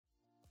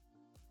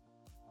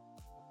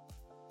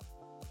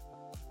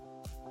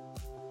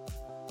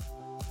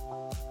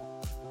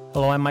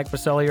Hello, I'm Mike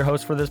Baselli, your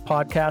host for this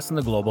podcast and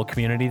the global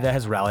community that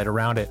has rallied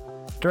around it.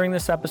 During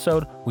this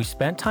episode, we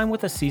spent time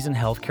with a seasoned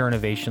healthcare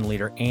innovation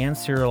leader and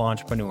serial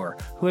entrepreneur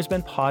who has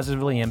been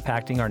positively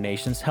impacting our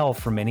nation's health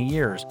for many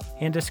years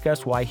and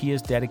discussed why he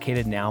is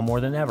dedicated now more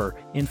than ever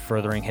in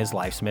furthering his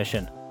life's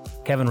mission.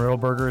 Kevin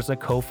Riddleberger is a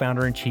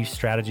co-founder and chief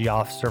strategy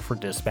officer for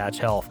Dispatch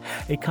Health,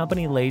 a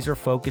company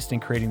laser-focused in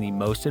creating the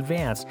most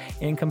advanced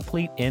and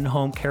complete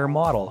in-home care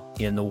model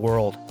in the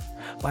world.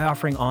 By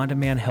offering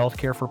on-demand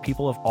healthcare for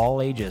people of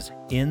all ages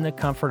in the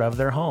comfort of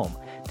their home,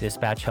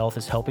 Dispatch Health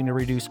is helping to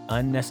reduce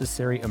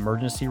unnecessary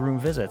emergency room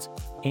visits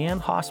and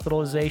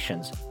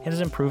hospitalizations and is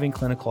improving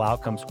clinical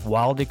outcomes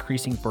while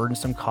decreasing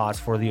burdensome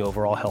costs for the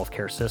overall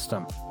healthcare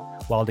system.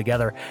 While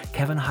together,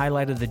 Kevin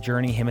highlighted the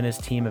journey him and his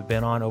team have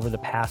been on over the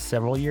past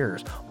several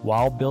years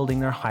while building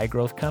their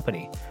high-growth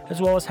company, as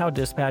well as how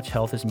Dispatch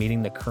Health is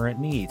meeting the current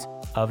needs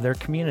of their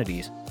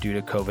communities due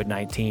to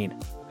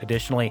COVID-19.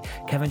 Additionally,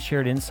 Kevin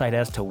shared insight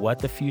as to what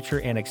the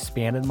future and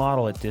expanded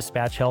model at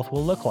Dispatch Health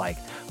will look like,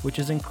 which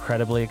is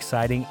incredibly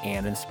exciting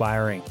and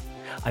inspiring.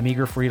 I'm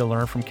eager for you to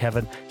learn from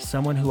Kevin,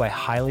 someone who I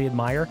highly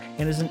admire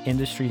and is an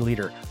industry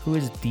leader who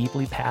is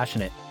deeply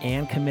passionate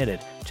and committed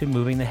to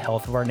moving the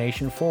health of our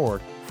nation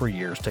forward for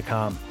years to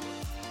come.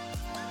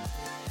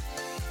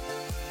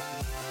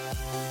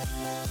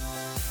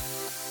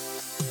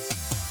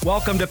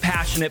 Welcome to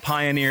Passionate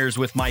Pioneers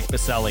with Mike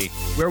Baselli,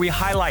 where we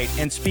highlight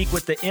and speak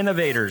with the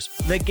innovators,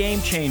 the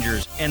game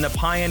changers, and the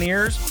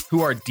pioneers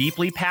who are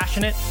deeply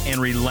passionate and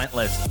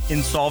relentless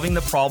in solving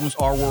the problems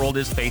our world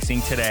is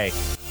facing today.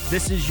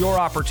 This is your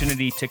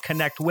opportunity to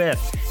connect with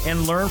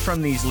and learn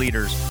from these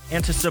leaders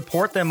and to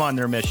support them on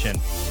their mission.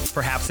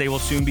 Perhaps they will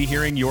soon be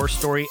hearing your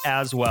story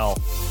as well.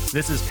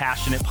 This is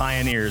Passionate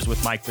Pioneers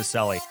with Mike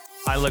Baselli.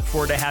 I look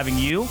forward to having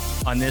you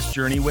on this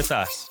journey with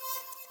us.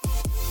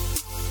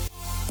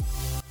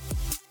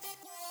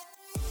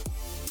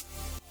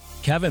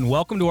 Kevin,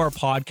 welcome to our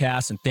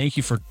podcast, and thank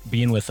you for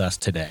being with us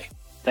today.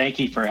 Thank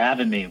you for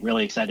having me.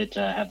 Really excited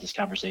to have this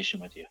conversation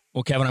with you.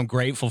 Well, Kevin, I'm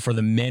grateful for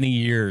the many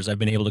years I've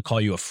been able to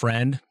call you a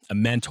friend, a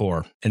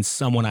mentor, and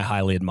someone I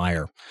highly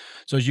admire.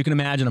 So as you can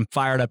imagine, I'm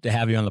fired up to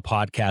have you on the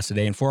podcast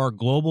today and for our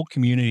global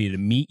community to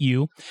meet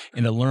you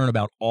and to learn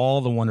about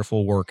all the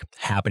wonderful work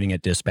happening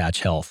at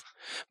Dispatch Health.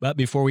 But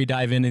before we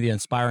dive into the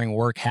inspiring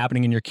work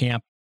happening in your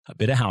camp, a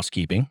bit of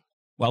housekeeping.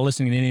 While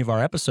listening to any of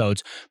our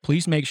episodes,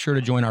 please make sure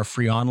to join our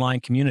free online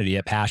community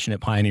at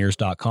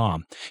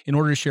passionatepioneers.com in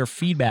order to share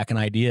feedback and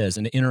ideas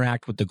and to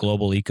interact with the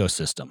global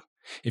ecosystem.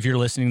 If you're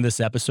listening to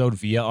this episode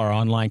via our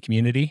online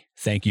community,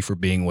 thank you for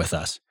being with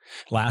us.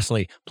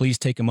 Lastly, please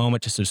take a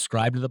moment to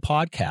subscribe to the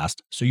podcast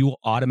so you will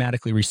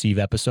automatically receive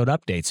episode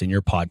updates in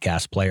your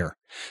podcast player.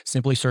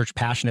 Simply search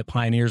Passionate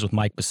Pioneers with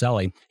Mike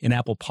Baselli in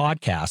Apple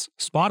Podcasts,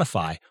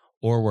 Spotify,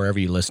 or wherever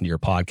you listen to your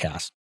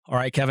podcasts. All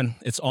right, Kevin,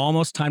 it's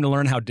almost time to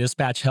learn how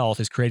Dispatch Health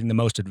is creating the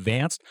most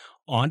advanced,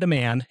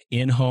 on-demand,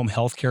 in-home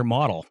healthcare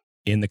model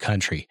in the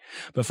country.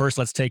 But first,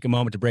 let's take a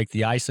moment to break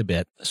the ice a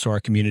bit so our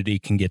community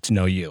can get to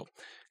know you. I'm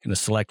going to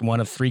select one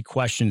of three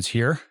questions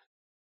here.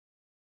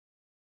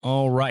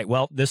 All right.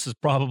 Well, this is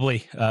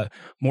probably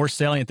more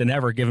salient than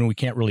ever, given we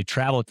can't really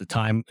travel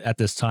at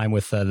this time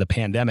with the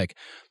pandemic.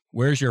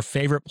 Where's your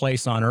favorite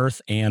place on Earth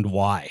and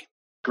why?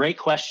 Great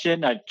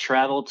question. I've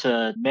traveled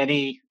to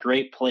many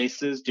great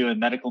places doing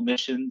medical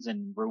missions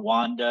in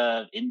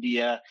Rwanda,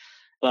 India,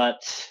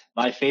 but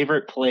my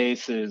favorite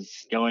place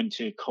is going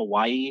to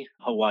Kauai,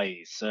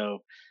 Hawaii.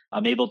 So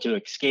I'm able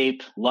to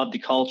escape, love the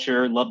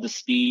culture, love the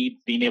speed,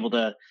 being able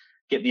to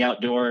get in the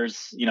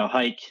outdoors,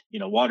 hike,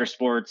 water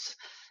sports.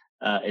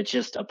 It's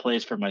just a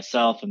place for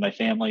myself and my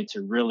family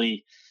to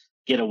really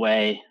get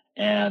away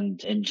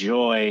and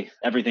enjoy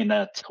everything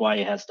that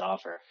Kauai has to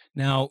offer.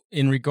 Now,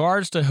 in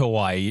regards to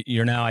Hawaii,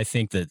 you're now, I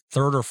think, the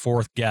third or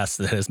fourth guest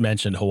that has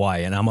mentioned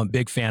Hawaii, and I'm a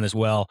big fan as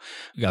well.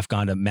 I've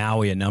gone to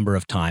Maui a number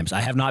of times.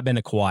 I have not been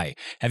to Kauai.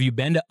 Have you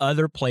been to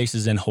other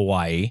places in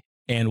Hawaii,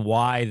 and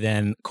why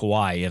then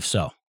Kauai, if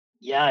so?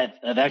 Yeah,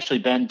 I've actually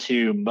been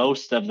to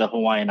most of the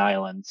Hawaiian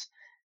Islands,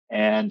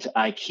 and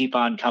I keep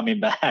on coming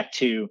back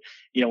to,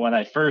 when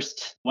I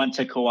first went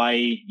to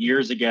Kauai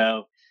years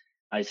ago,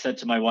 I said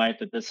to my wife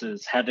that this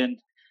is heaven.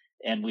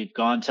 And we've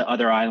gone to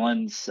other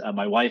islands.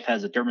 My wife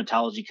has a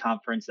dermatology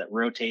conference that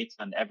rotates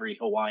on every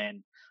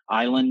Hawaiian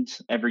island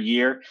every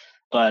year.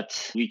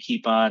 But we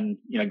keep on,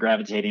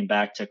 gravitating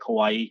back to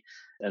Kauai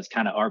as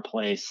kind of our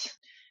place.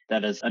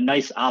 That is a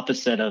nice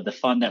opposite of the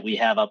fun that we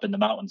have up in the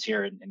mountains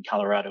here in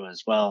Colorado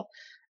as well.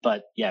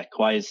 But yeah,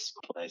 Kauai's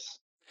a place.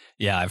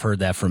 Yeah, I've heard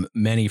that from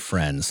many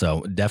friends.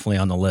 So definitely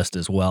on the list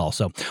as well.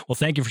 So, well,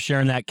 thank you for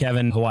sharing that,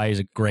 Kevin. Hawaii is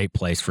a great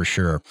place for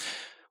sure.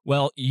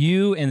 Well,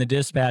 you and the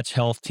Dispatch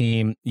Health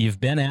team,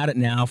 you've been at it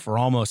now for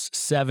almost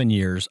 7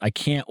 years. I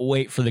can't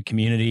wait for the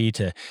community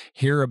to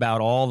hear about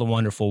all the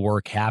wonderful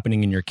work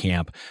happening in your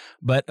camp.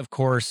 But of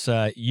course,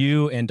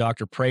 you and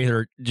Dr.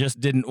 Prather just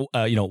didn't,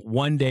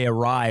 one day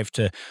arrive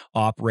to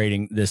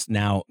operating this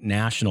now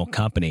national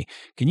company.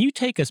 Can you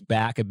take us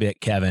back a bit,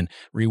 Kevin?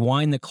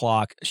 Rewind the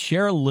clock,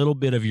 share a little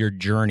bit of your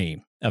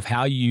journey of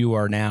how you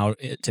are now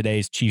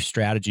today's Chief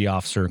Strategy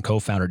Officer and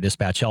co-founder of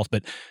Dispatch Health.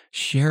 But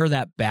share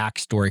that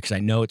backstory because I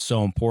know it's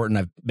so important.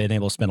 I've been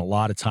able to spend a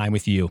lot of time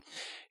with you,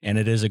 and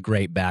it is a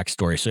great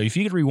backstory. So if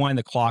you could rewind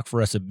the clock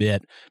for us a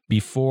bit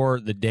before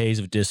the days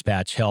of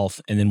Dispatch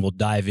Health, and then we'll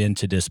dive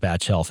into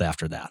Dispatch Health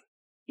after that.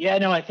 Yeah,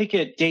 no, I think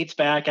it dates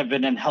back. I've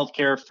been in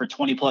healthcare for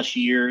 20 plus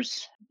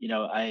years.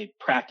 I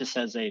practiced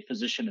as a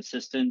physician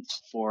assistant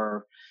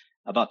for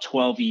about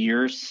 12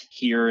 years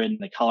here in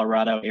the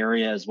Colorado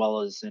area, as well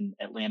as in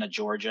Atlanta,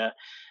 Georgia.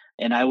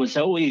 And I was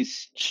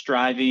always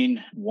striving,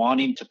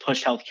 wanting to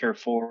push healthcare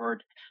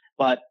forward,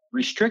 but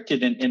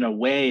restricted in a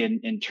way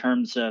in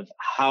terms of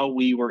how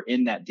we were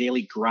in that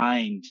daily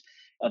grind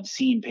of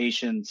seeing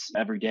patients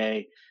every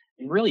day,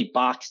 and really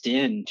boxed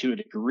in to a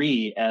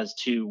degree as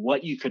to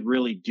what you could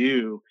really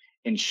do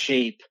and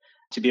shape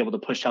to be able to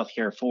push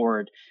healthcare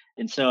forward.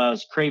 And so I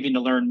was craving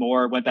to learn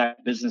more, went back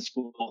to business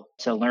school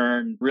to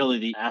learn really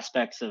the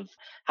aspects of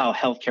how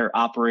healthcare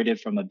operated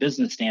from a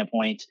business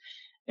standpoint,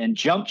 and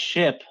jumped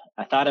ship.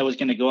 I thought I was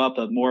going to go up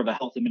more of a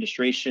health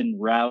administration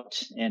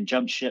route and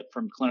jump ship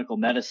from clinical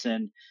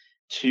medicine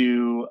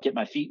to get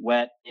my feet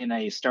wet in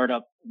a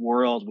startup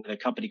world with a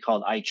company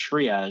called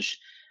iTriage.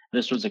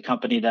 This was a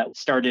company that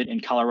started in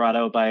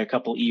Colorado by a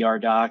couple ER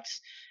docs.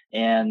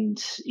 And,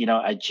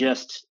 I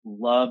just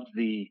loved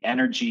the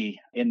energy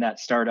in that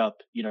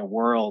startup,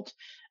 world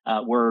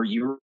where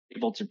you're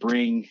able to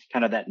bring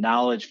kind of that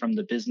knowledge from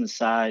the business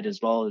side as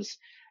well as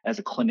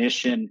a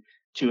clinician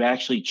to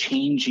actually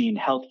changing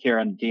healthcare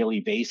on a daily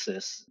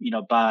basis,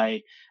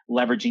 by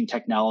leveraging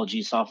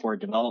technology, software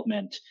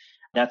development.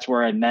 That's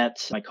where I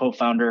met my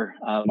co-founder,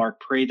 Mark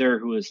Prather,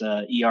 who is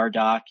a ER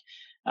doc,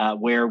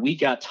 where we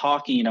got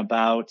talking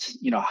about,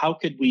 how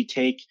could we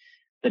take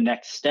the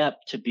next step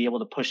to be able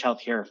to push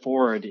healthcare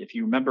forward. If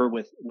you remember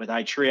with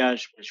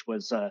iTriage, which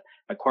was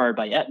acquired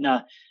by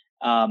Aetna,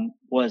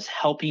 was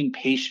helping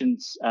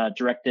patients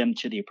direct them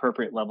to the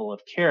appropriate level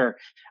of care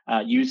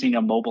using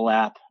a mobile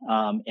app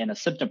and a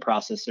symptom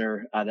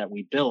processor that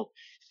we built.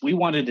 We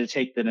wanted to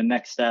take the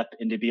next step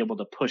and to be able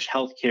to push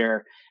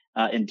healthcare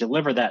and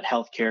deliver that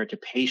healthcare to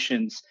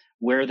patients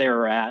where they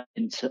were at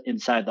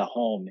inside the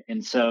home.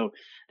 And so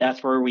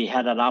that's where we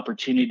had an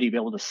opportunity to be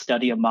able to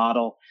study a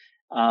model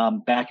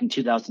back in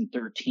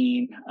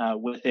 2013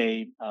 with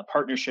a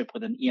partnership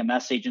with an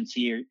EMS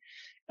agency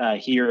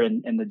here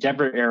in the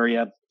Denver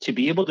area to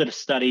be able to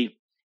study,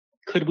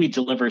 could we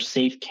deliver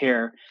safe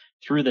care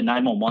through the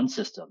 911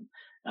 system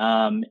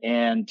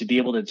and to be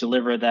able to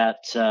deliver that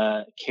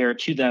care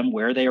to them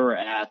where they were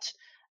at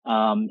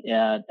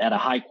a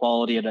high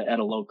quality at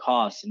a low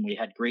cost. And we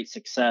had great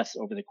success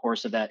over the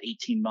course of that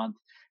 18-month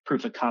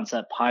proof of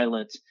concept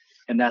pilot.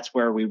 And that's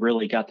where we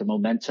really got the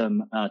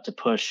momentum to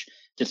push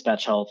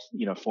Dispatch Health,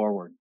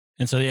 forward.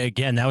 And so,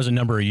 again, that was a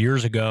number of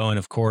years ago. And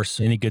of course,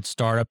 any good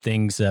startup,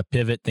 things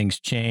pivot, things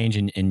change,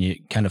 and you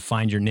kind of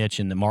find your niche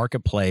in the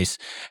marketplace.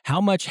 How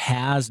much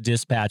has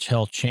Dispatch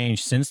Health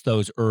changed since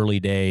those early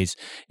days?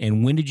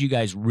 And when did you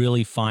guys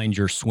really find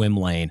your swim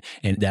lane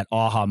and that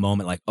aha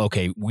moment, like,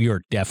 okay, we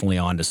are definitely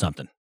onto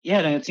something? Yeah,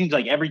 and it seems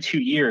like every 2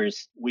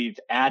 years, we've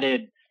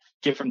added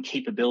different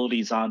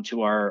capabilities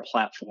onto our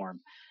platform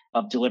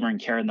of delivering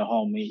care in the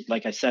home.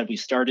 Like I said, we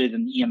started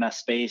in the EMS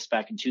space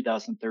back in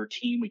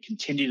 2013. We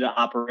continue to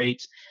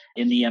operate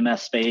in the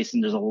EMS space,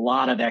 and there's a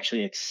lot of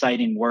actually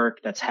exciting work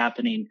that's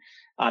happening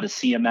out of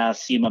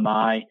CMS,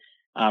 CMMI,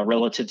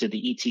 relative to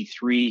the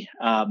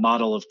ET3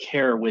 model of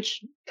care,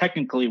 which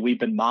technically we've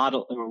been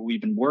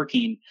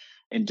working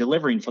and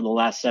delivering for the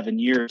last 7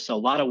 years. So a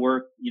lot of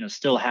work,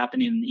 still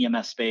happening in the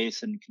EMS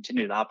space and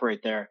continue to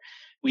operate there.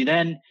 We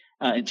then,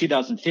 in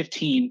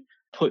 2015,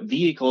 put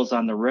vehicles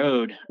on the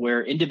road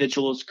where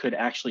individuals could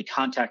actually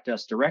contact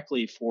us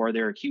directly for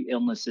their acute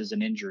illnesses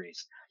and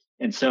injuries.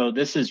 And so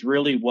this is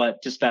really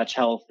what Dispatch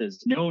Health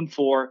is known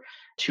for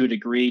to a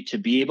degree, to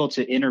be able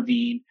to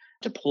intervene,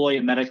 deploy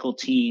a medical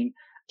team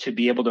to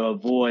be able to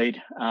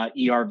avoid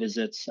ER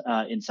visits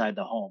inside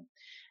the home.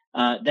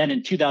 Then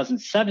in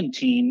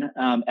 2017,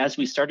 as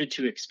we started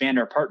to expand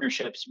our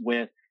partnerships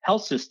with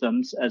health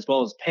systems as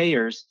well as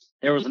payers,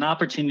 there was an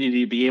opportunity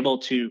to be able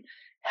to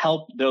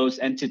help those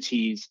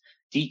entities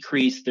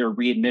decrease their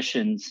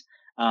readmissions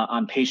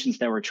on patients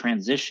that were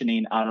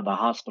transitioning out of the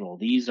hospital.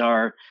 These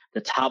are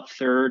the top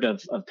third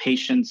of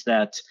patients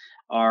that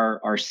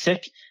are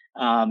sick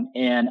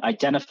and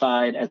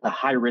identified as a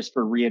high risk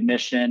for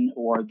readmission,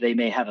 or they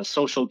may have a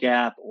social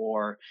gap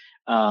or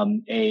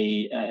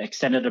a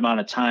extended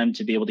amount of time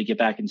to be able to get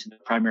back into the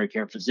primary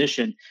care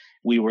physician.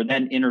 We were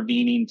then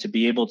intervening to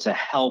be able to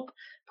help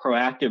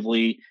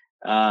proactively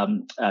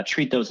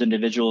treat those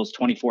individuals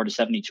 24 to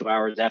 72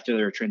 hours after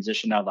their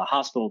transition out of the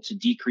hospital to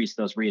decrease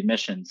those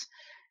readmissions.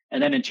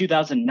 And then in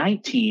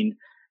 2019,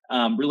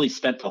 really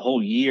spent the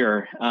whole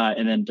year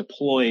and then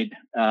deployed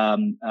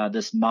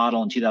this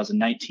model in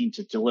 2019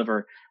 to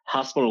deliver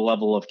hospital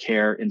level of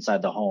care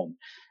inside the home.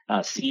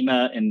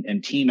 SEMA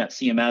and team at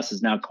CMS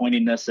is now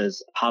coining this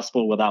as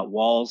hospital without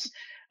walls.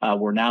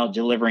 We're now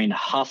delivering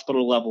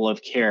hospital level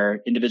of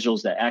care,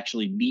 individuals that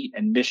actually meet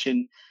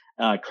admission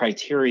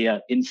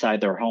criteria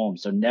inside their home.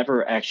 So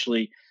never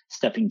actually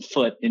stepping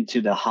foot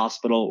into the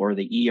hospital or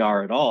the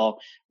ER at all,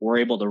 we're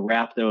able to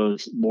wrap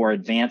those more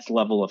advanced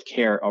level of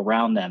care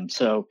around them.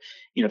 So,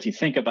 if you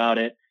think about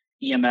it,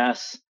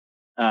 EMS,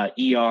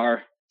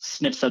 ER,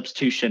 SNF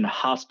substitution,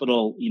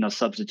 hospital,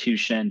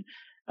 substitution,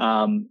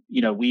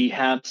 we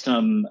have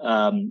some,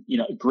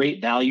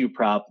 great value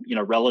prop,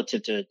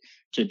 relative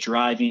to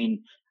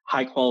driving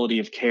high quality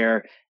of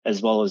care,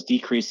 as well as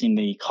decreasing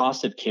the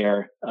cost of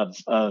care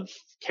of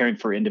caring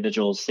for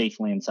individuals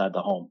safely inside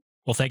the home.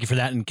 Well, thank you for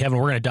that. And Kevin,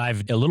 we're going to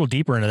dive a little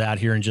deeper into that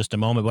here in just a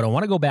moment. But I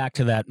want to go back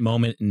to that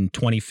moment in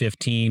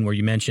 2015 where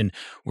you mentioned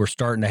we're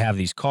starting to have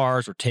these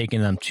cars, we're taking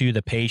them to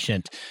the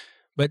patient.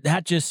 But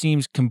that just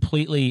seems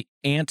completely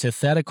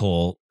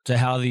antithetical to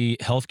how the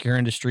healthcare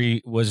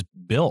industry was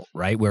built,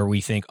 right? Where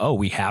we think, oh,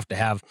 we have to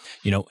have,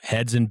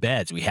 heads in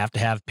beds. We have to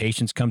have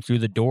patients come through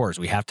the doors.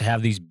 We have to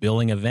have these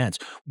billing events.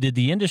 Did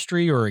the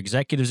industry or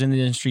executives in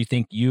the industry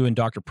think you and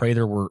Dr.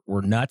 Prather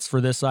were nuts for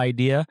this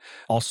idea?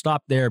 I'll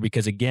stop there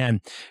because, again,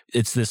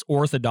 it's this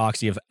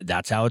orthodoxy of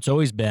that's how it's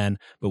always been.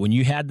 But when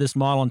you had this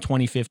model in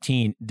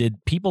 2015, did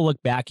people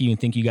look back at you and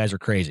think you guys are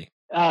crazy?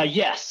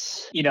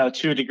 Yes,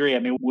 to a degree. I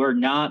mean, we're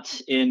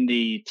not in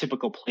the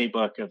typical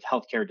playbook of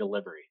healthcare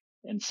delivery.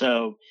 And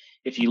so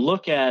if you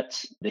look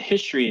at the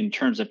history in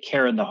terms of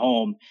care in the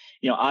home,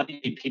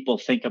 obviously people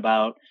think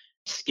about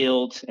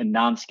skilled and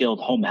non-skilled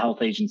home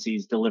health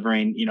agencies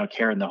delivering,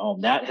 care in the home.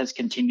 That has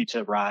continued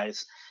to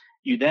rise.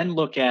 You then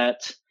look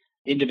at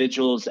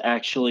individuals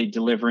actually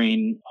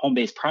delivering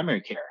home-based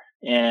primary care.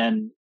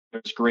 And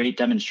there's a great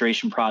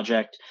demonstration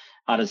project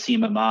out of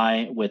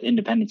CMMI with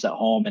Independence at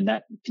Home, and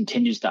that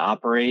continues to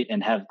operate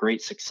and have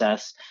great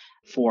success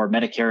for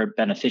Medicare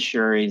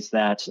beneficiaries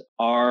that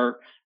are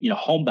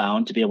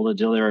homebound to be able to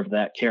deliver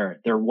that care.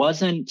 There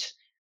wasn't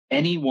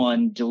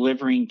anyone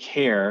delivering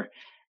care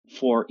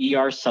for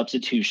ER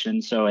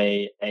substitution, so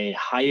a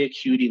high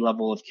acuity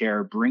level of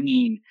care,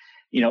 bringing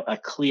a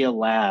CLIA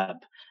lab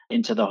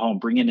into the home,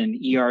 bringing an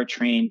ER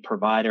trained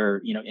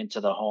provider into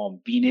the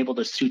home, being able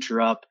to suture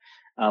up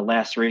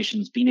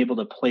lacerations, being able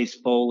to place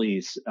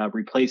Foleys,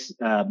 replace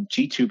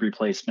G-tube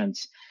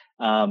replacements,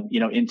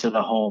 into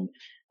the home.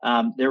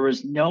 There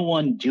was no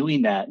one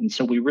doing that, and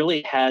so we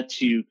really had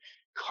to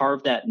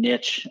carve that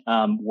niche,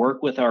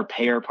 work with our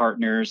payer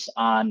partners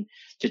on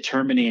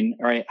determining,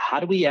 all right, how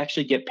do we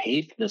actually get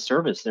paid for the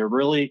service? There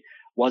really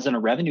wasn't a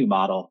revenue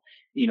model,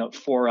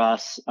 for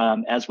us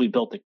as we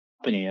built the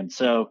company. And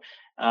so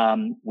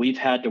we've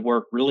had to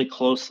work really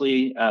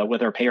closely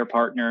with our payer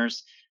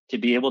partners to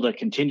be able to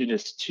continue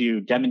to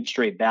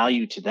demonstrate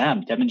value to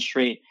them,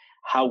 demonstrate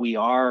how we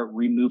are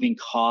removing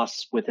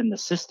costs within the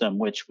system,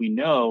 which we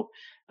know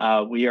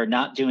we are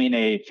not doing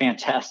a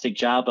fantastic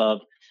job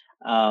of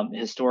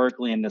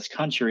historically in this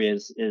country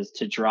is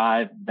to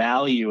drive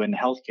value in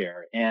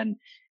healthcare. And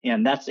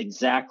that's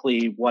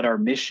exactly what our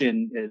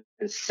mission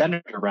is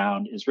centered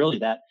around, is really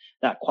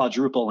that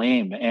quadruple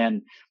aim.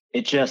 And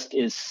it just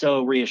is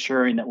so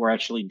reassuring that we're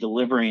actually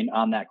delivering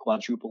on that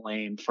quadruple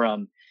aim,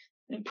 from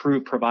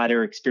improved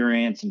provider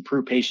experience,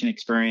 improved patient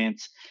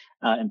experience,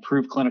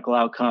 improved clinical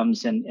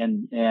outcomes, and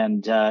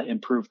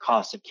improved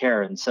cost of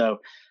care. And so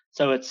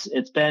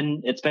it's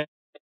been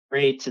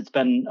great. It's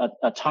been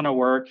a ton of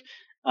work.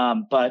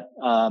 But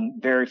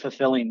very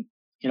fulfilling,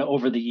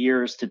 over the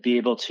years to be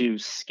able to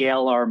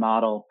scale our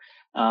model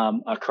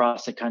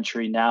across the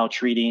country, now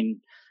treating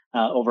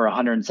over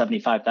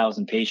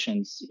 175,000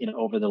 patients,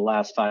 over the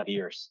last 5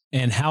 years.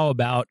 And how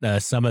about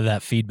some of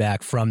that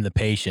feedback from the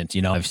patient?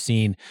 I've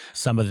seen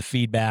some of the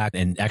feedback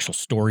and actual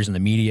stories in the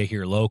media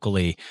here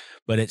locally,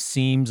 but it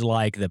seems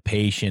like the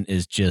patient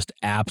is just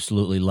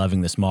absolutely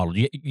loving this model.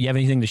 Do you have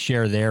anything to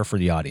share there for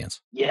the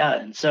audience? Yeah.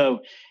 And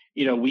so,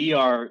 we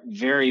are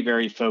very,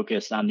 very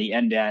focused on the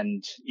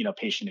end-to-end,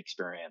 patient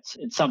experience.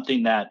 It's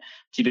something that,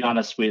 to be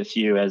honest with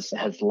you, has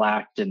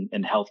lacked in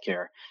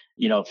healthcare.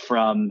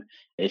 From,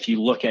 if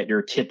you look at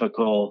your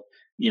typical,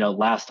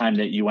 last time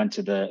that you went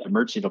to the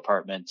emergency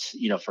department,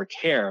 for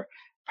care,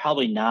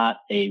 probably not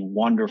a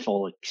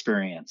wonderful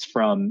experience.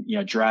 From,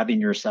 driving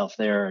yourself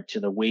there,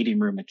 to the waiting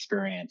room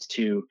experience,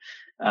 to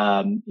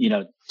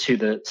to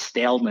the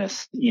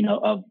staleness,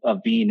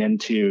 of being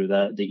into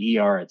the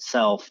ER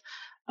itself.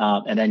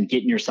 And then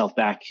getting yourself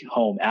back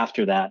home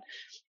after that.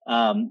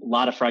 A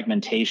lot of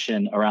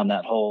fragmentation around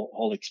that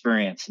whole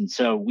experience. And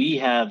so we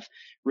have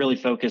really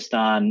focused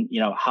on,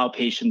 how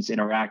patients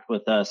interact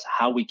with us,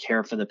 how we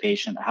care for the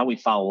patient, how we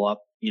follow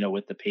up,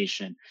 with the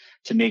patient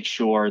to make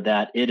sure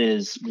that it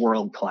is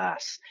world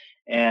class.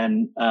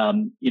 And,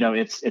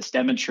 it's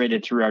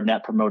demonstrated through our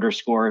Net Promoter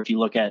Score. If you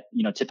look at,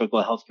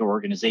 typical healthcare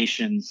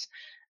organizations,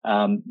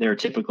 their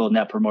typical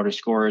Net Promoter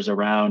Score is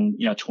around,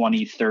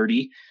 20,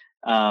 30.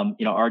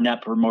 Our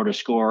Net Promoter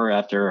Score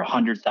after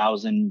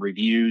 100,000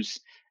 reviews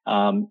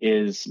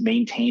is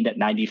maintained at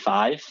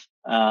 95,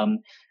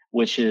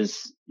 which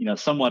is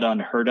somewhat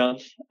unheard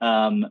of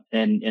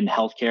in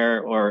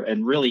healthcare, or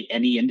in really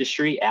any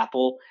industry.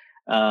 Apple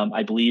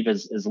I believe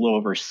is a little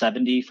over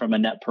 70 from a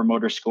net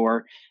promoter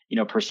score,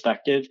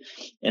 perspective.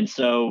 And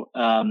so,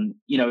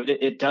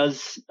 it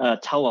does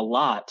tell a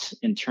lot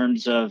in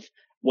terms of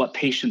what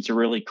patients are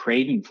really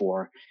craving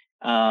for,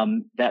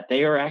 that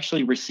they are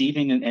actually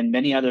receiving in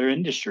many other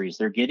industries.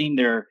 They're getting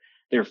their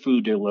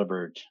food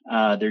delivered.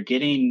 They're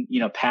getting,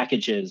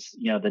 packages,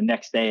 the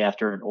next day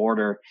after an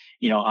order,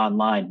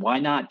 online. Why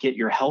not get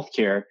your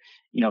healthcare,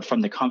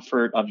 from the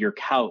comfort of your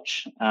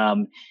couch,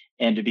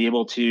 and to be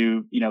able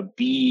to,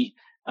 be,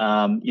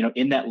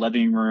 in that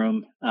living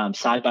room,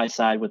 side by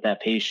side with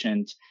that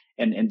patient,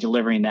 and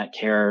delivering that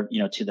care,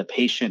 to the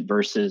patient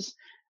versus,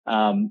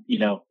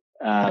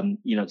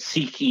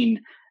 seeking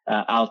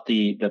out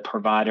the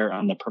provider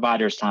on the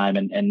provider's time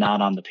and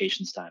not on the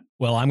patient's time.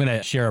 Well, I'm going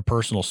to share a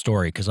personal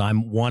story because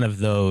I'm one of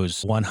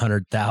those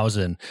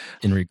 100,000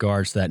 in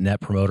regards to that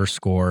net promoter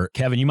score.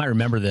 Kevin, you might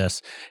remember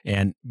this.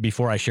 And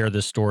before I share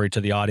this story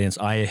to the audience,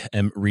 I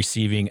am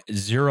receiving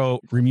zero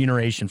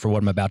remuneration for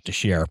what I'm about to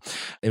share.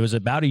 It was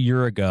about a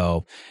year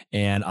ago,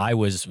 and I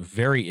was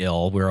very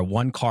ill. We're a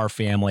one-car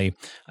family.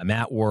 I'm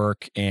at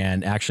work,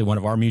 and actually one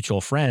of our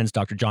mutual friends,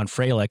 Dr. John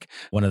Freilich,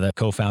 one of the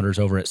co-founders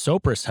over at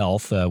Sopris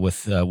Health,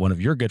 with one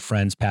of your good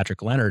friends,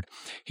 Patrick Leonard,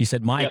 he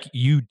said, Mike,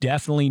 you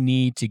definitely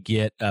need to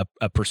get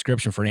a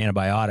prescription for an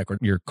antibiotic, or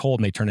your cold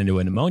may turn into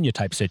a pneumonia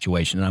type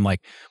situation. And I'm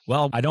like,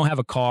 well, I don't have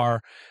a car.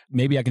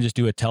 Maybe I can just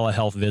do a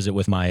telehealth visit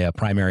with my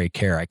primary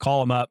care. I call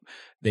them up.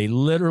 They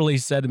literally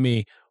said to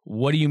me,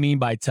 what do you mean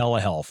by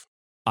telehealth?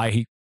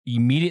 I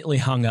immediately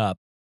hung up.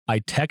 I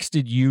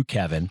texted you,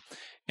 Kevin,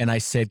 and I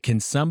said, can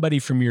somebody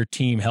from your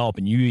team help?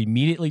 And you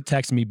immediately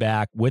text me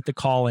back with the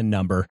call-in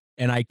number.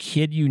 And I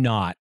kid you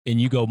not. And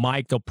you go,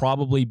 Mike, they'll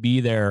probably be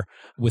there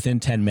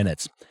within 10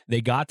 minutes. They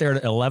got there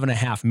at 11 and a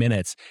half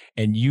minutes,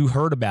 and you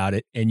heard about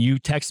it, and you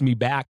texted me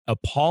back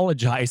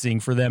apologizing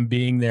for them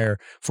being there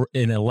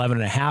in 11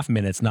 and a half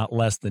minutes, not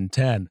less than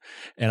 10.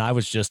 And I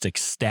was just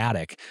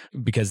ecstatic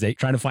because they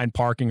trying to find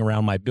parking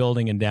around my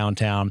building in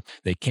downtown.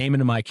 They came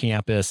into my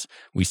campus.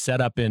 We set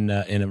up in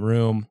a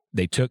room.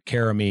 They took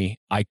care of me.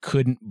 I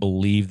couldn't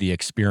believe the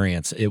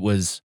experience. It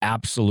was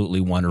absolutely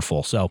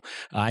wonderful. So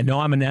I know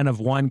I'm an N of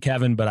one,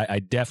 Kevin, but I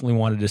definitely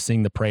wanted to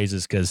sing the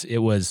praises because it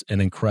was an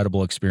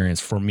incredible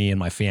experience for me and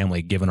my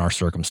family, given our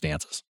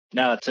circumstances.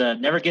 No, it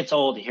never gets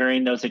old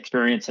hearing those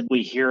experiences.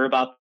 We hear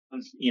about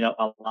them,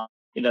 a lot.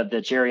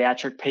 The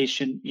geriatric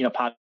patient,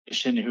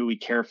 population who we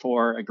care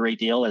for a great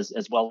deal, as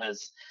well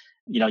as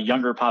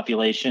younger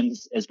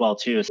populations as well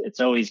too. It's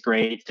always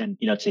great, and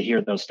to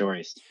hear those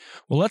stories.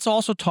 Well, let's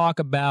also talk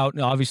about,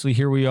 obviously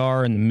here we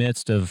are in the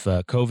midst of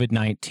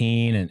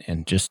COVID-19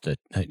 and just the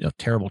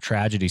terrible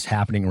tragedies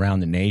happening around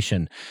the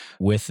nation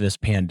with this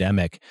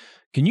pandemic.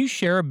 Can you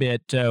share a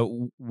bit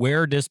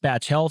where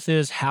Dispatch Health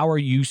is? How are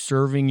you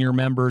serving your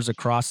members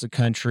across the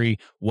country?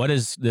 What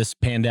has this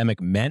pandemic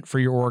meant for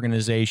your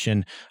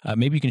organization?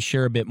 Maybe you can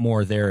share a bit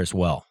more there as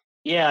well.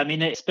 Yeah, I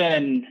mean, it's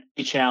been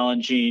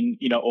challenging,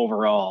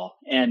 overall.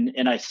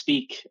 And I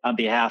speak on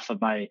behalf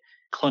of my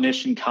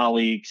clinician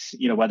colleagues,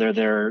 whether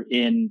they're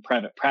in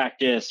private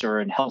practice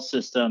or in health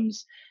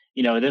systems.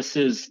 This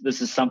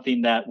is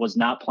something that was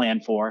not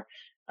planned for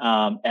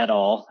at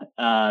all.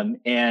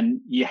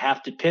 And you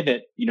have to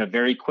pivot,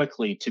 very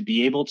quickly to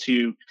be able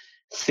to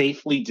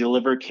safely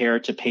deliver care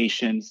to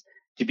patients,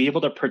 to be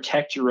able to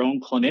protect your own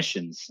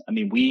clinicians. I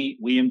mean,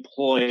 we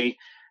employ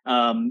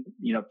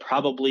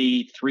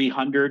probably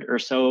 300 or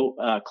so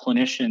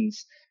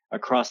clinicians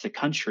across the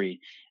country,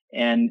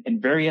 and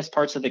in various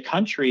parts of the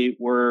country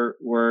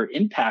were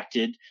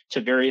impacted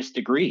to various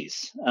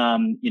degrees.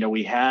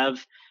 We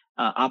have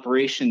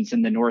operations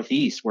in the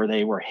Northeast where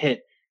they were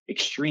hit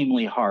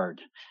extremely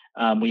hard.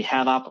 We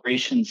have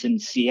operations in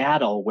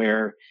Seattle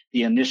where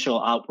the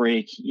initial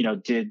outbreak,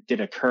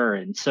 did occur,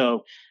 and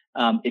so.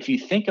 If you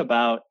think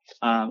about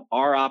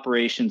our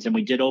operations, and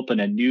we did open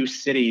a new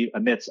city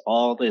amidst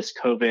all this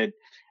COVID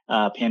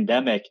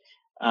pandemic,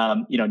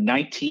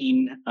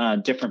 19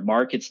 different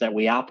markets that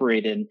we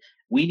operate in,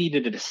 we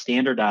needed to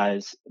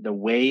standardize the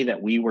way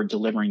that we were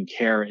delivering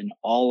care in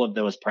all of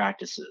those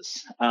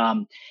practices.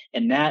 And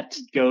that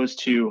goes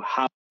to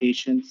how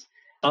patients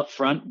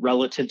upfront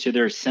relative to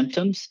their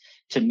symptoms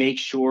to make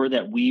sure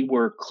that we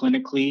were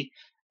clinically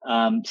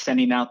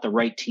sending out the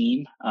right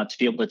team to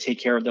be able to take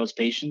care of those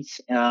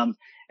patients,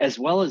 as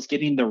well as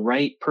getting the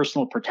right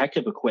personal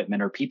protective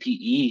equipment or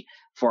PPE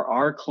for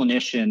our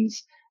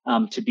clinicians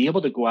to be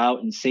able to go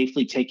out and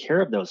safely take care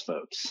of those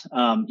folks,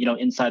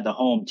 inside the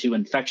home, to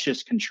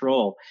infectious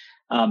control.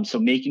 So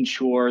making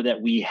sure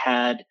that we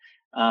had,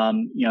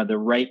 the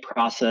right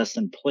process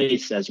in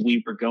place as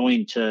we were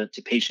going to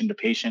patient,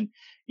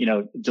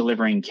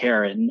 delivering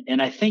care.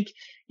 And I think,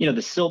 the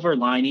silver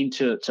lining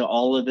to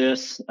all of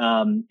this,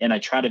 and I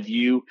try to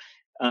view,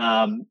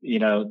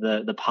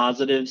 the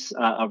positives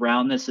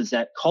around this, is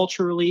that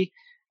culturally,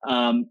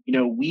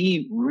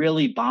 we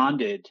really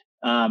bonded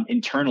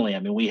internally. I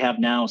mean, we have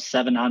now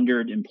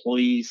 700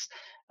 employees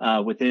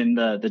within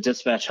the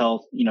Dispatch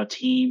Health,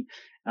 team.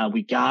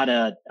 We got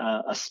a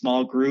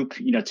small group,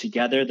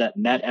 together that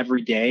met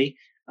every day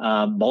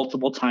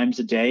multiple times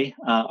a day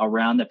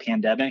around the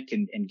pandemic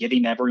and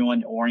getting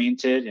everyone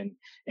oriented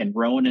and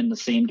rowing in the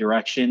same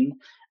direction.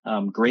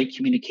 Great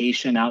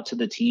communication out to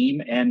the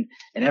team, and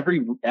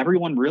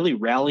everyone really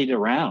rallied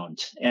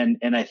around, and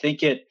I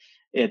think it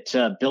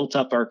built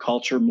up our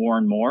culture more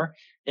and more.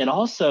 It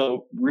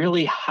also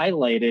really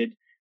highlighted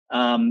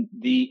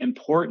the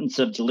importance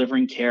of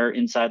delivering care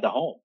inside the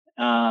home.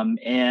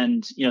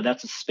 And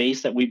that's a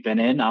space that we've been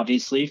in,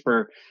 obviously,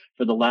 for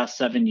the last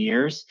 7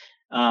 years.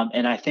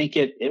 And I think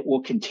it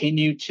will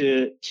continue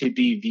to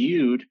be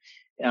viewed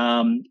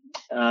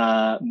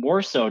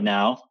more so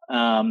now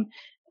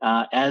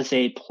as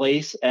a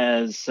place,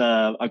 as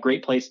a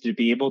great place to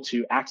be able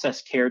to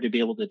access care, to be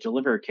able to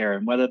deliver care,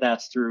 and whether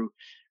that's through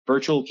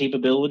virtual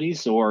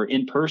capabilities or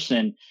in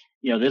person.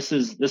 This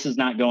is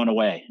not going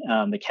away.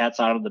 The cat's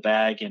out of the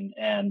bag,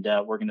 and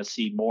we're going to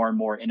see more and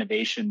more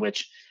innovation,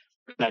 which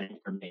is exciting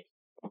for me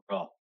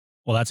overall.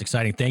 Well, that's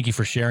exciting. Thank you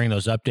for sharing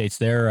those updates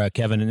there,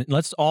 Kevin. And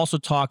let's also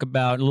talk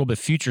about a little bit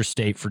future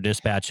state for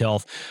Dispatch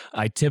Health.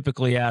 I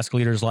typically ask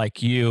leaders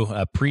like you,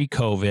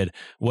 pre-COVID,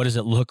 what does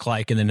it look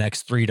like in the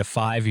next 3 to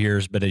 5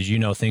 years? But as you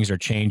know, things are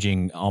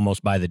changing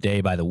almost by the day,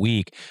 by the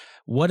week.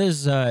 What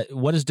does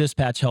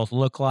Dispatch Health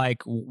look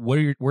like?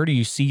 Where do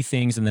you see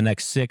things in the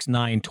next 6,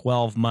 9,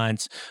 12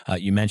 months?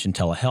 You mentioned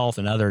telehealth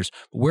and others.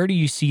 Where do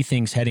you see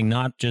things heading,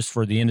 not just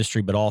for the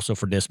industry, but also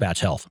for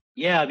Dispatch Health?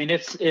 Yeah, I mean,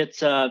 it's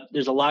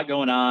there's a lot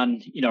going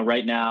on,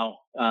 right now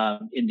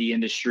in the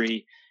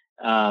industry.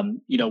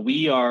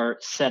 We are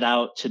set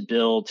out to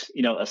build,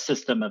 a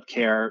system of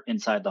care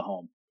inside the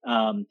home,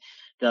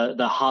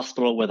 the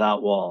hospital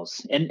without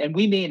walls, and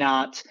we may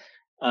not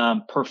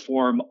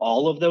perform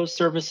all of those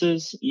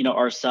services,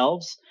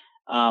 ourselves.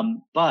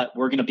 But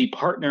we're going to be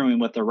partnering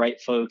with the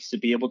right folks to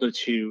be able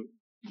to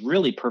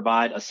really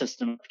provide a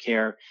system of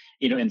care,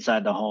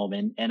 inside the home.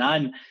 And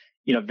I'm,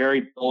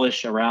 very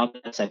bullish around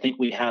this. I think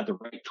we have the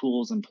right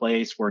tools in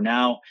place. We're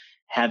now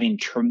having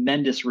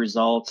tremendous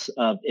results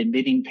of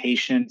admitting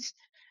patients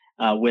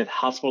with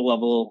hospital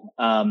level,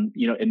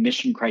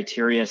 admission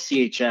criteria,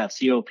 CHF,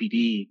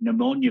 COPD,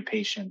 pneumonia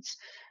patients,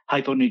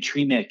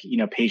 hyponatremic,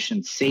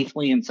 patients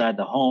safely inside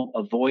the home,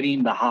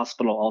 avoiding the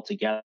hospital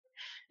altogether.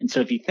 And so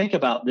if you think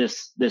about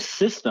this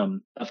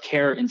system of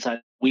care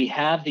inside, we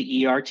have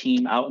the ER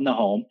team out in the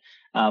home.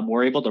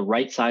 We're able to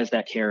right size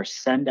that care,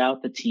 send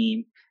out the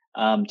team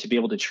to be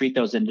able to treat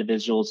those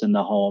individuals in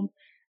the home.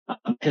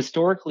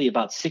 Historically,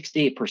 about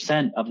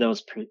 68% of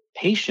those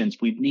patients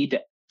we need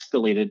to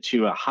escalate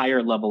to a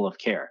higher level of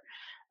care.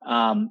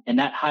 And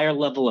that higher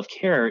level of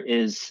care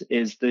is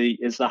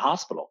the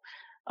hospital.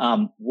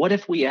 What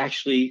if we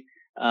actually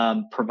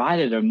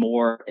provided a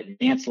more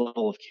advanced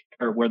level of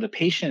care where the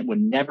patient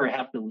would never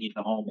have to leave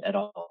the home at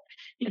all?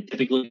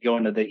 Typically go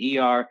into the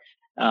ER,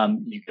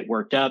 you get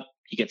worked up,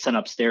 you get sent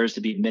upstairs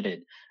to be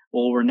admitted.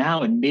 Well, we're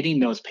now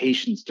admitting those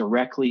patients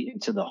directly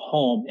into the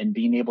home and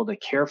being able to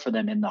care for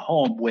them in the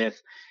home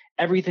with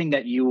everything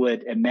that you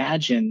would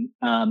imagine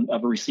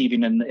of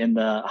receiving in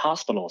the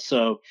hospital.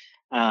 So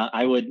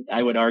I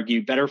would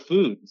argue better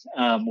food.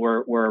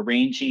 We're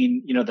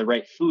arranging, the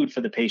right food for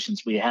the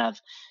patients. We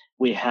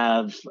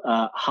have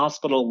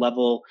hospital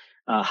level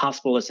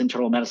hospitalist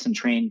internal medicine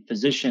trained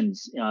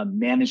physicians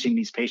managing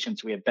these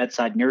patients. We have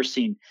bedside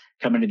nursing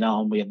coming to the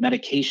home. We have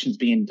medications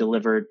being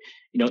delivered,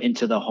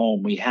 into the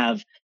home. We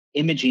have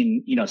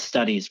imaging,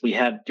 studies. We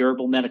have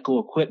durable medical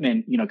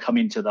equipment,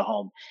 coming to the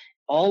home.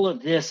 All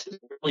of this is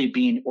really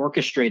being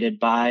orchestrated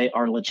by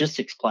our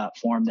logistics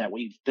platform that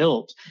we've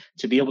built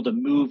to be able to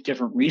move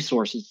different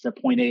resources to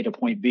point A to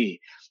point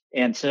B.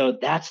 And so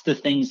that's the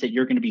things that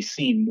you're going to be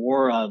seeing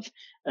more of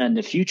in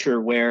the future,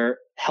 where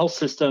health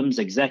systems,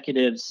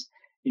 executives,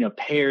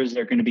 payers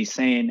are going to be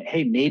saying,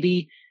 hey,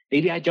 maybe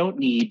I don't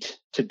need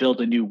to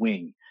build a new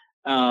wing,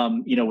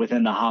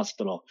 within the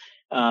hospital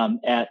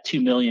at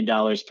 $2 million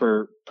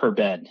per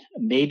bed.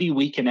 Maybe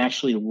we can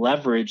actually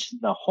leverage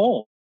the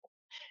home,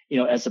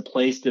 as a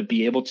place to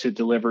be able to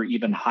deliver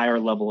even higher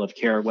level of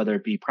care, whether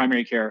it be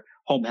primary care,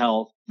 home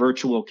health,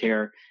 virtual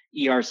care,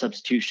 ER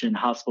substitution,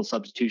 hospital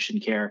substitution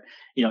care,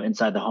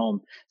 inside the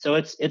home. So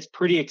it's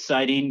pretty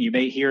exciting. You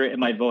may hear it in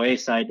my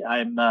voice.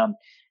 I'm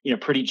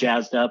pretty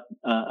jazzed up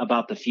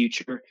about the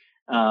future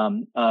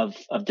of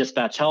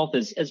Dispatch Health,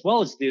 as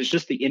well as there's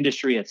just the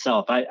industry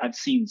itself. I've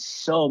seen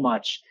so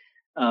much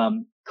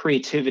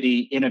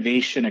creativity,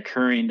 innovation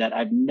occurring that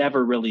I've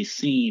never really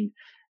seen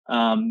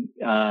in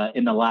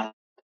the last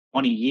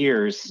 20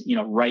 years,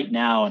 right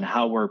now, and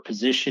how we're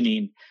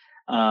positioning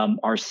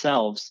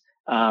ourselves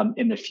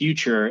in the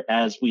future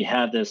as we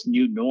have this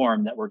new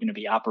norm that we're going to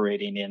be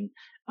operating in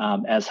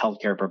as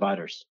healthcare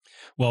providers.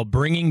 Well,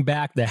 bringing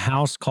back the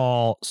house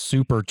call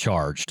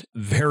supercharged,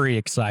 very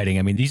exciting.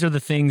 I mean, these are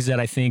the things that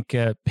I think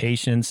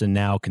patients and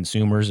now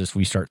consumers, as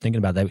we start thinking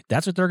about that,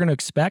 that's what they're going to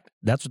expect.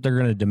 That's what they're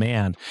going to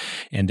demand.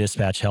 And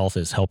Dispatch Health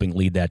is helping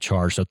lead that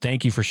charge. So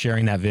thank you for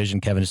sharing that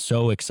vision, Kevin. It's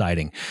so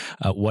exciting.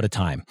 What a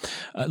time.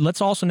 Let's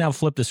also now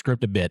flip the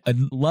script a bit.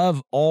 I'd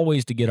love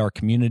always to get our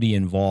community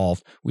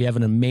involved. We have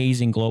an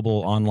amazing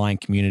global online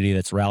community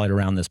that's rallied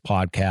around this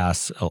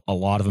podcast, a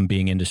lot of them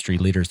being industry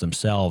leaders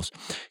themselves.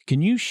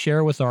 Can you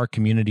share with our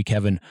community,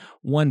 Kevin,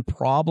 one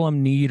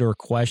problem, need, or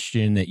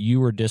question that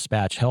you or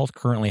Dispatch Health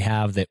currently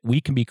have that we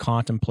can be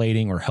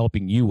contemplating or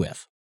helping you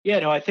with? Yeah,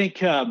 no, I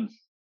think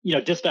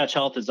Dispatch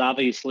Health is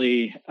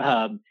obviously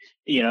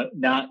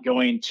not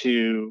going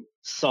to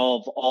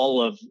solve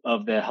all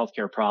of the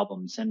healthcare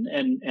problems,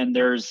 and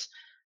there's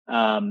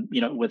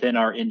within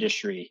our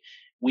industry,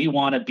 we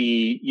want to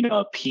be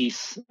a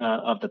piece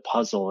of the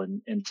puzzle,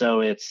 and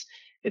so it's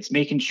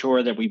making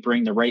sure that we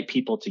bring the right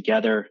people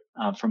together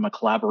from a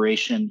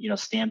collaboration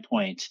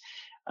standpoint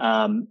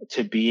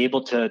to be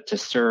able to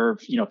serve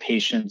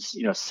patients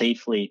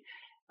safely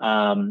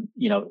and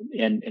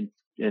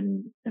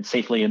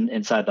safely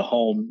inside the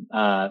home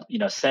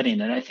setting.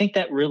 And I think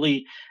that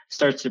really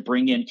starts to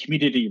bring in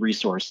community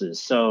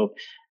resources. So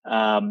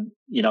I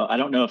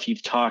don't know if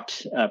you've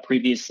talked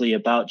previously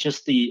about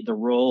just the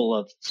role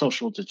of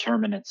social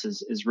determinants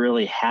is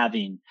really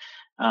having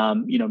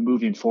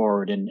moving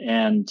forward,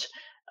 and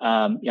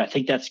I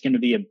think that's going to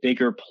be a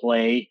bigger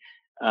play.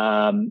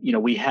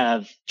 We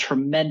have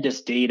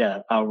tremendous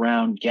data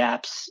around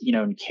gaps,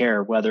 in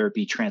care, whether it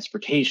be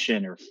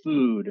transportation or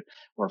food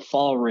or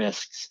fall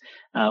risks,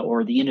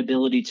 or the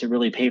inability to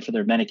really pay for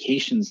their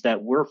medications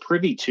that we're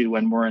privy to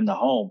when we're in the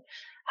home.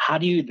 How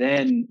do you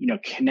then,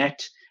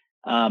 connect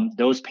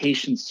those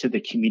patients to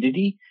the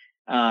community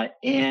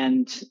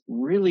and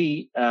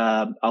really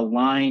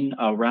align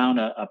around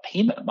a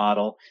payment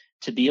model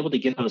to be able to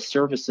get those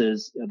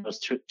services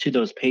to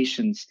those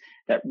patients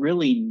that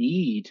really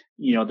need,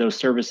 those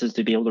services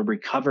to be able to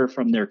recover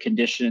from their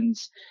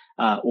conditions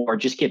or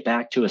just get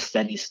back to a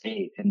steady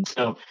state. And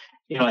so,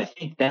 I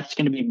think that's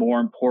going to be more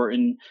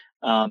important.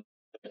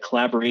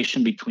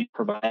 Collaboration between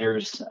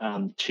providers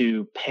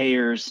to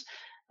payers.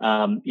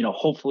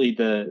 Hopefully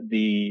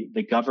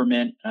the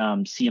government,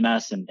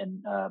 CMS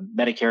and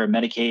Medicare and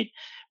Medicaid,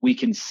 we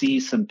can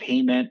see some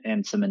payment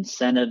and some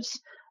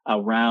incentives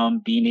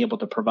around being able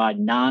to provide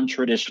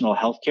non-traditional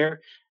healthcare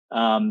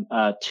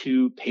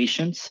to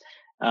patients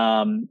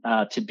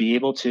to be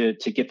able to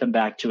get them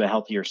back to a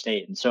healthier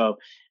state. And so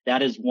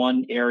that is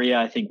one area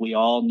I think we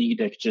all need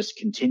to just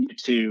continue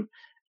to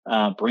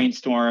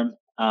brainstorm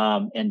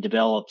and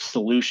develop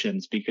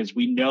solutions, because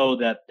we know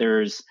that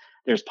there's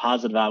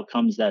positive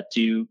outcomes that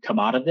do come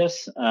out of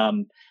this,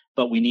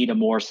 but we need a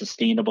more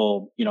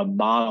sustainable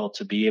model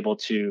to be able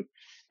to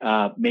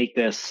make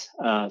this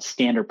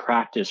standard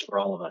practice for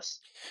all of us.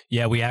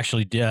 Yeah, we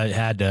actually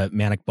had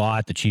Manik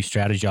Bhatt, the Chief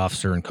Strategy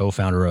Officer and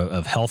co-founder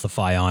of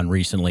Healthify, on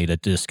recently to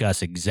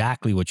discuss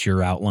exactly what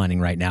you're outlining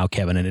right now,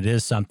 Kevin. And it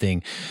is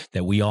something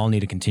that we all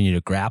need to continue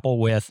to grapple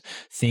with,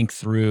 think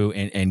through,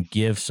 and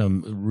give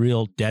some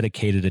real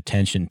dedicated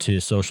attention to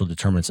social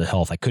determinants of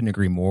health. I couldn't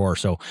agree more.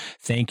 So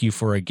thank you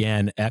for,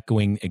 again,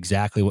 echoing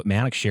exactly what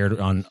Manik shared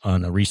on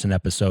a recent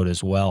episode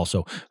as well.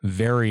 So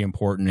very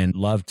important, and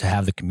love to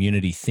have the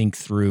community think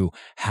through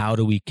how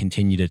do we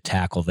continue to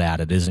tackle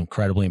that. It is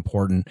incredibly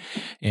important.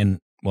 And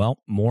well,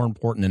 more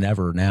important than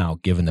ever now,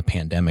 given the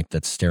pandemic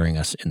that's staring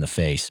us in the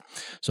face.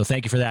 So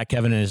thank you for that,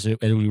 Kevin. As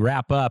we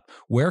wrap up,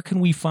 where can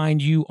we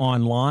find you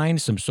online?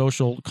 Some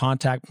social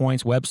contact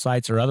points,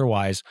 websites, or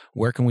otherwise,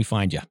 where can we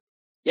find you?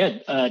 Yeah,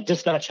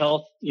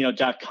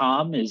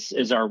 dispatchhealth.com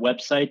is our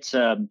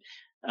website.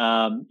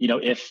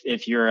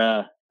 If you're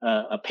a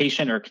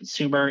patient or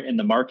consumer in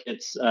the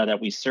markets that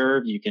we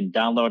serve, you can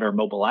download our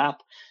mobile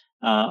app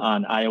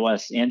on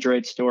iOS,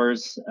 Android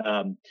stores.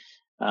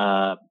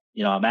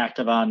 I'm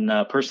active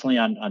personally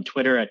on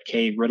Twitter at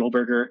K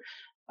Riddleberger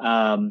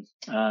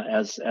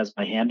as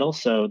my handle.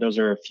 So those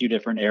are a few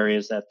different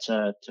areas that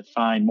to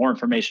find more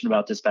information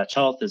about Dispatch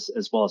Health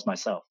as well as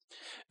myself.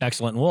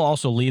 Excellent. We'll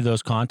also leave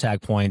those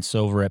contact points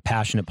over at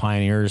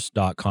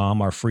passionatepioneers.com,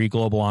 our free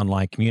global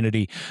online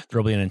community.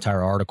 There'll be an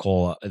entire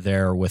article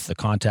there with the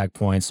contact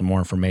points and more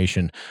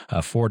information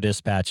for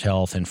Dispatch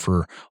Health, and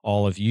for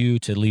all of you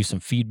to leave some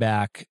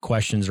feedback,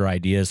 questions, or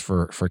ideas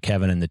for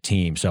Kevin and the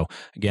team. So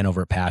again,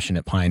 over at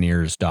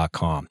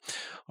passionatepioneers.com.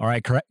 All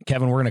right,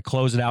 Kevin, we're going to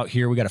close it out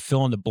here. We got to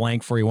fill in the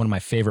blank for you. One of my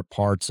favorite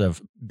parts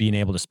of being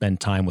able to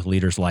spend time with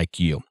leaders like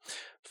you.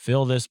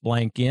 Fill this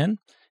blank in.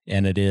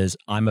 And it is,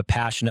 I'm a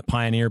passionate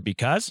pioneer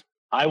because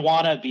I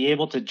want to be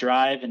able to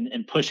drive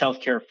and push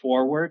healthcare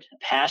forward,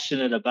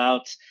 passionate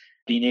about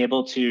being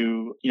able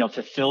to,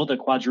 fulfill the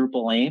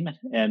quadruple aim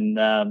and,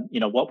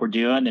 what we're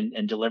doing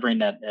and delivering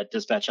that at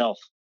Dispatch Health.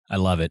 I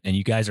love it. And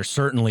you guys are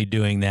certainly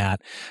doing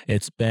that.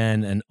 It's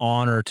been an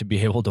honor to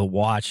be able to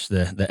watch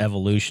the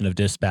evolution of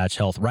Dispatch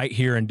Health right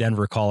here in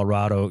Denver,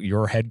 Colorado,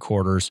 your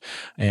headquarters.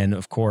 And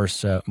of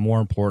course, more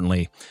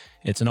importantly,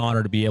 It's an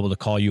honor to be able to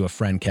call you a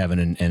friend, Kevin,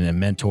 and a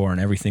mentor and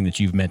everything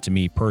that you've meant to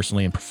me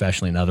personally and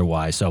professionally and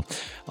otherwise. So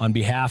on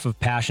behalf of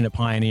Passionate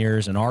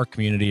Pioneers and our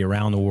community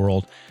around the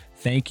world,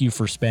 thank you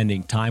for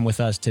spending time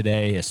with us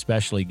today,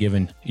 especially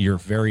given your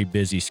very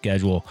busy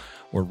schedule.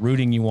 We're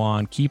rooting you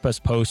on. Keep us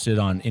posted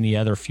on any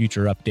other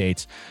future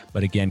updates.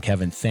 But again,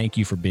 Kevin, thank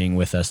you for being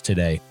with us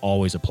today.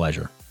 Always a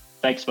pleasure.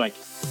 Thanks, Mike.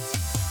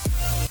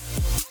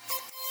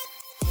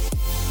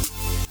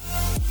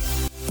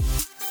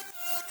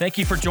 Thank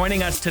you for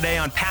joining us today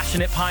on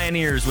Passionate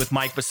Pioneers with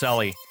Mike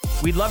Biselli.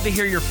 We'd love to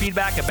hear your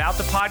feedback about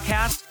the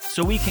podcast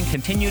so we can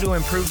continue to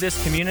improve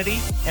this community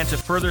and to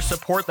further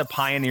support the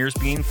pioneers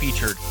being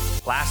featured.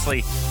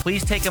 Lastly,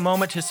 please take a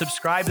moment to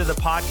subscribe to the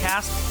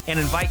podcast and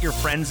invite your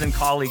friends and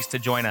colleagues to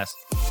join us.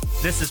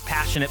 This is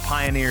Passionate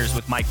Pioneers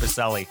with Mike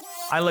Biselli.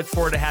 I look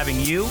forward to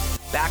having you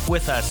back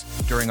with us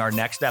during our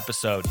next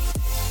episode.